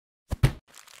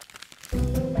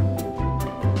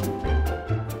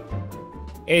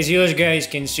As you guys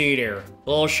can see there,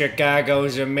 old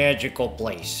Chicago's a magical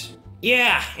place.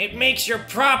 Yeah, it makes your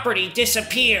property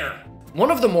disappear. One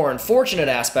of the more unfortunate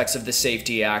aspects of the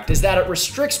Safety Act is that it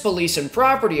restricts police and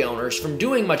property owners from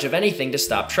doing much of anything to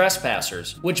stop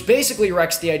trespassers, which basically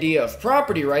wrecks the idea of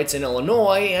property rights in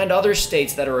Illinois and other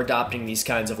states that are adopting these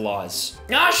kinds of laws.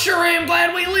 I sure am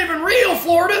glad we live in real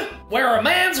Florida, where a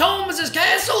man's home is his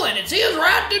castle and it's his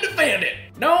right to defend it.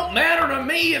 Don't matter to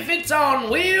me if it's on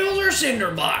wheels or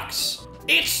cinder blocks.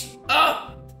 It's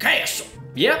a castle.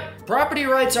 Yep, property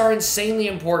rights are insanely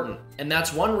important, and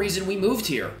that's one reason we moved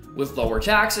here. With lower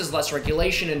taxes, less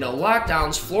regulation, and no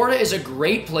lockdowns, Florida is a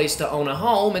great place to own a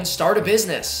home and start a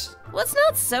business. Well, it's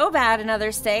not so bad in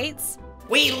other states.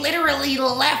 We literally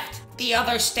left the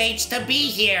other states to be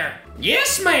here.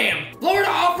 Yes, ma'am. Florida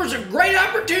offers a great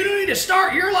opportunity to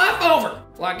start your life over.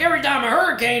 Like every time a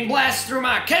hurricane blasts through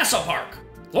my castle park.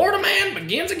 Florida man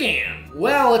begins again.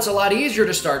 Well, it's a lot easier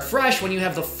to start fresh when you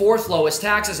have the 4th lowest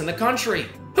taxes in the country.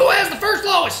 Who has the first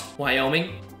lowest?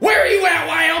 Wyoming. Where are you at,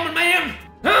 Wyoming man?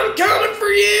 I'm coming for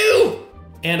you!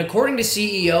 And according to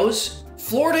CEOs,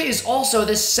 Florida is also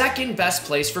the 2nd best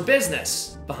place for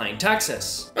business, behind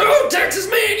Texas. Oh, Texas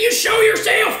man, you show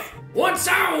yourself! Once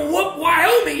I whoop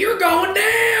Wyoming, you're going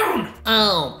down!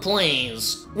 Oh,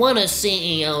 please. What do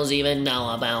CEOs even know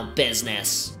about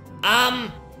business?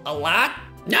 A lot?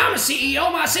 I'm a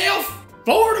CEO myself.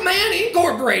 Florida Man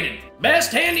Incorporated.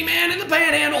 Best handyman in the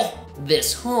panhandle.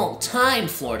 This whole time,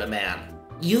 Florida man,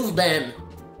 you've been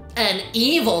an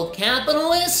evil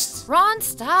capitalist? Ron,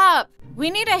 stop. We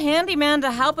need a handyman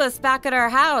to help us back at our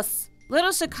house.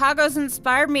 Little Chicago's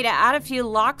inspired me to add a few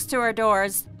locks to our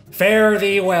doors. Fare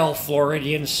thee well,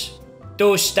 Floridians.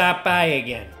 Do stop by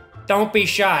again. Don't be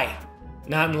shy.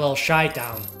 Not in Little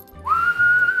Chi-Town.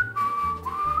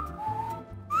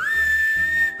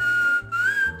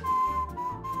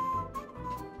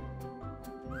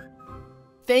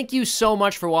 Thank you so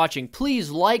much for watching. Please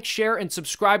like, share, and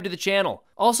subscribe to the channel.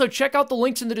 Also, check out the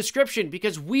links in the description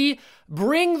because we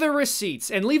bring the receipts,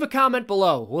 and leave a comment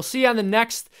below. We'll see you on the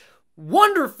next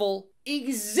wonderful,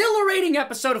 exhilarating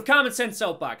episode of Common Sense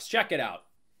Soapbox. Check it out.